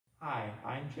Hi,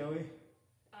 I'm Joey.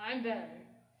 I'm Ben.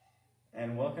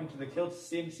 And welcome to the Kill to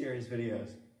Steam series videos.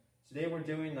 Today we're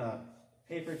doing the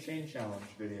paper chain challenge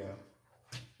video.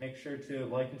 Make sure to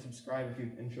like and subscribe if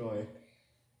you enjoy.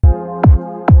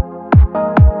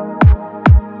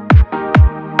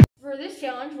 For this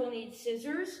challenge, we'll need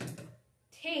scissors,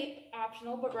 tape,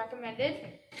 optional but recommended,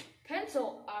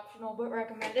 pencil, optional but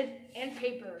recommended, and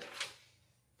paper.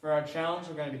 For our challenge,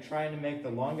 we're going to be trying to make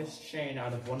the longest chain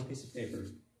out of one piece of paper.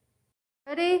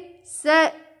 Ready,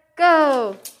 set,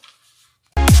 go!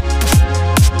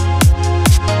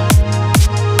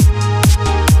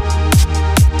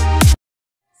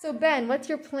 So Ben, what's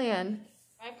your plan?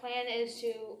 My plan is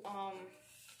to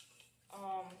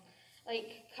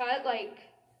cut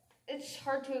it's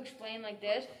hard to explain like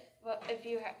this, but if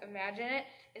you imagine it,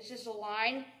 it's just a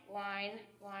line,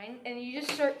 and you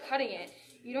just start cutting it.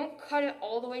 You don't cut it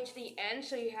all the way to the end,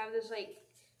 so you have this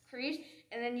crease,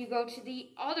 and then you go to the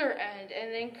other end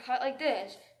and then cut like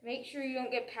this. Make sure you don't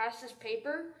get past this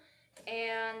paper,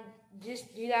 and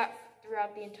just do that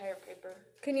throughout the entire paper.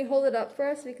 Can you hold it up for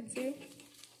us so we can see?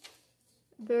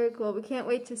 Very cool. We can't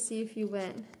wait to see if you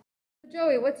win.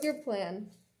 Joey, what's your plan?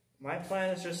 My plan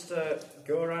is just to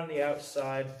go around the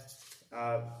outside,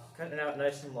 cutting it out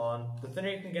nice and long. The thinner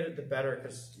you can get it, the better,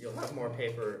 because you'll have more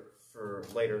paper for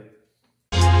later.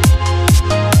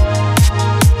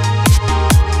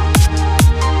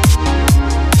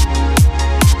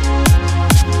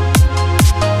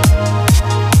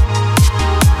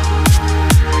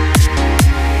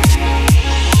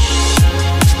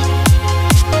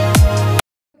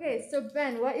 Okay, so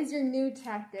Ben, what is your new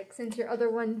tactic since your other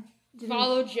one didn't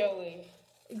Follow Joey.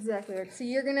 exactly work? So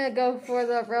you're gonna go for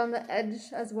the around the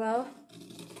edge as well?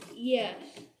 Yes.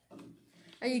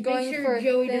 Are you going Make sure for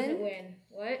Joey thin? doesn't win.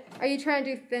 What? Are you trying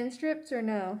to do thin strips or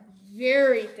no?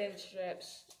 Very thin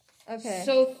strips. Okay.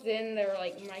 So thin they're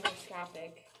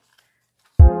microscopic.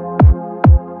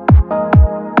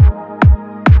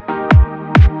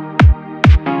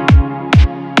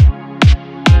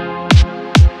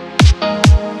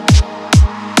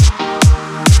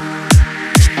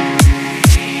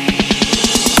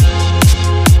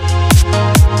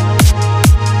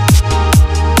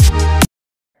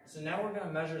 So now we're going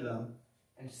to measure them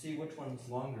and see which one's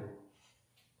longer.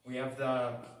 We have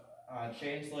the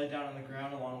chains laid down on the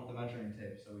ground along with the measuring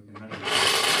tape, so we can measure them.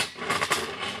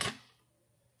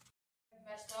 I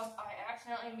messed up. I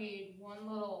accidentally made one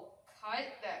little cut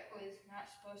that was not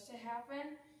supposed to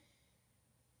happen.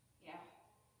 Yeah.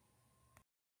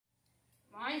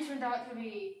 Mine turned out to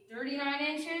be 39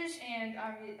 inches, and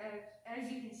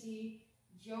as you can see,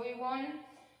 Joey won.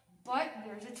 But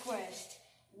there's a twist.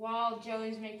 While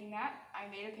Joey's making that, I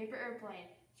made a paper airplane.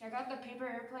 Check out the paper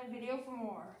airplane video for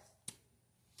more.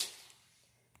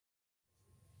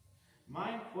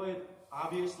 Mine quite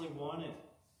obviously won. It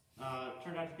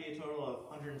turned out to be a total of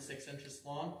 106 inches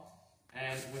long,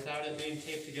 and without it being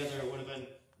taped together, it would have been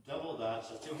double that,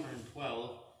 so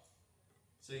 212.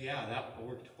 So yeah, that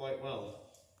worked quite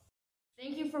well.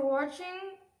 Thank you for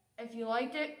watching. If you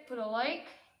liked it, put a like,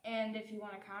 and if you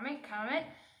want to comment.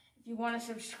 If you want to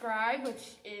subscribe,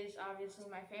 which is obviously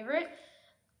my favorite,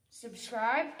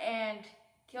 subscribe, and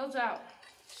Kills out.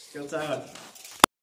 Kills out.